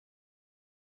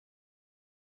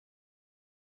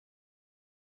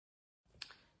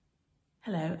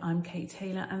Hello, I'm Kate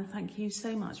Taylor and thank you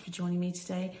so much for joining me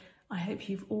today. I hope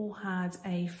you've all had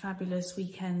a fabulous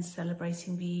weekend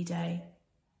celebrating VE Day.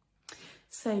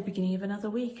 So, beginning of another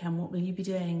week, and what will you be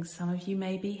doing? Some of you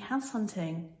may be house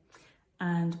hunting.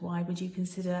 And why would you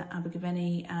consider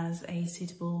Abergavenny as a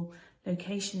suitable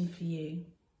location for you?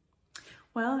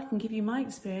 Well, I can give you my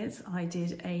experience. I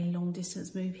did a long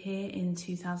distance move here in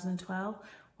 2012,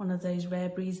 one of those rare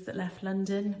breeds that left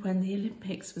London when the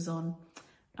Olympics was on.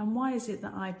 And why is it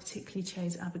that I particularly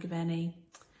chose Abergavenny?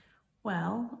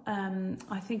 Well,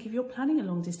 I think if you're planning a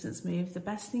long distance move, the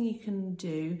best thing you can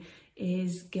do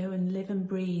is go and live and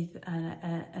breathe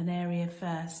an area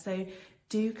first. So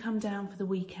do come down for the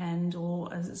weekend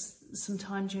or some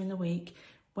time during the week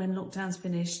when lockdown's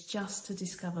finished, just to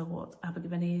discover what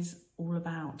Abergavenny is all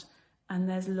about. And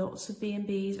there's lots of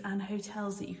B&Bs and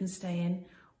hotels that you can stay in.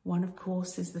 One, of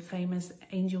course, is the famous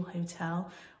Angel Hotel,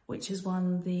 which has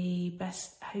won the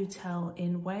Best Hotel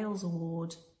in Wales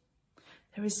award.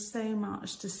 There is so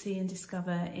much to see and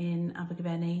discover in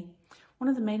Abergavenny. One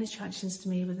of the main attractions to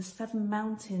me were the 7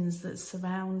 mountains that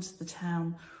surround the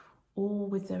town, all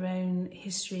with their own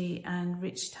history and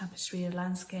rich tapestry of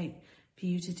landscape for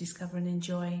you to discover and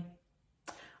enjoy.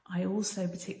 I also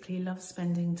particularly love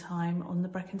spending time on the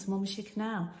Brecon to Monmouthshire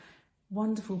Canal.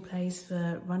 Wonderful place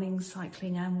for running,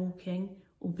 cycling and walking,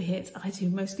 albeit I do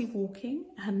mostly walking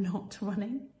and not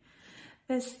running.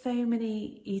 There's so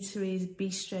many eateries,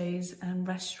 bistros and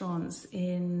restaurants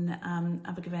in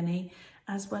Abergavenny,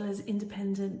 as well as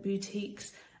independent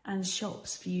boutiques and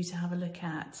shops for you to have a look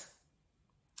at.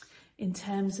 In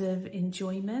terms of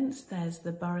enjoyment, there's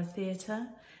the Borough Theatre,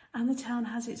 and the town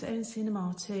has its own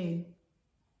cinema too.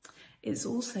 It's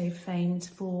also famed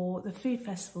for the food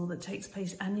festival that takes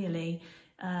place annually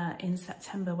in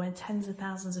September, where tens of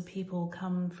thousands of people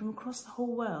come from across the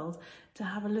whole world to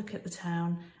have a look at the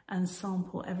town and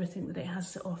sample everything that it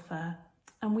has to offer.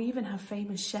 And we even have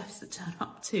famous chefs that turn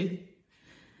up too.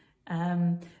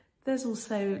 There's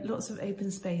also lots of open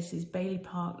spaces, Bailey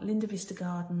Park, Linda Vista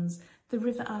Gardens. The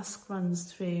River Usk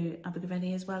runs through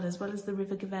Abergavenny as well as the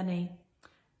River Gavenny.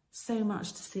 So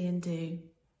much to see and do.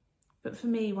 But for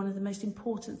me, one of the most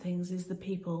important things is the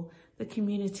people, the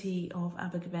community of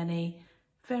Abergavenny.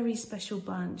 Very special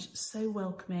bunch, so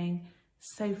welcoming,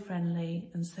 so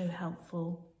friendly and so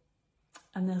helpful.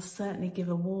 And they'll certainly give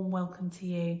a warm welcome to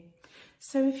you.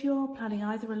 So if you're planning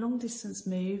either a long distance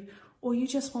move or you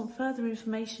just want further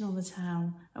information on the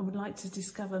town and would like to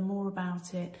discover more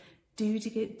about it, do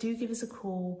give us a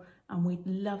call and we'd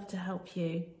love to help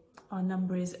you. Our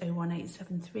number is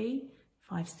 01873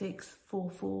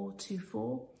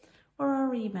 564424 or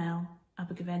our email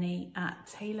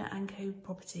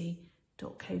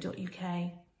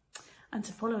abergavenny@taylorandcoproperty.co.uk. And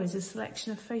to follow is a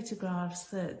selection of photographs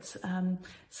that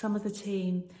some of the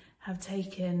team have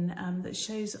taken that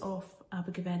shows off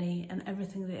Abergavenny and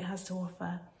everything that it has to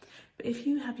offer. But if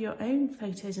you have your own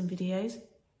photos and videos,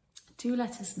 do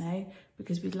let us know,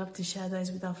 because we'd love to share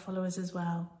those with our followers as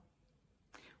well.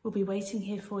 We'll be waiting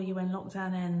here for you when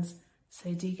lockdown ends,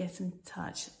 so do get in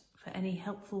touch for any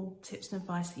helpful tips and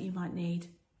advice that you might need.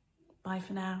 Bye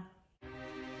for now.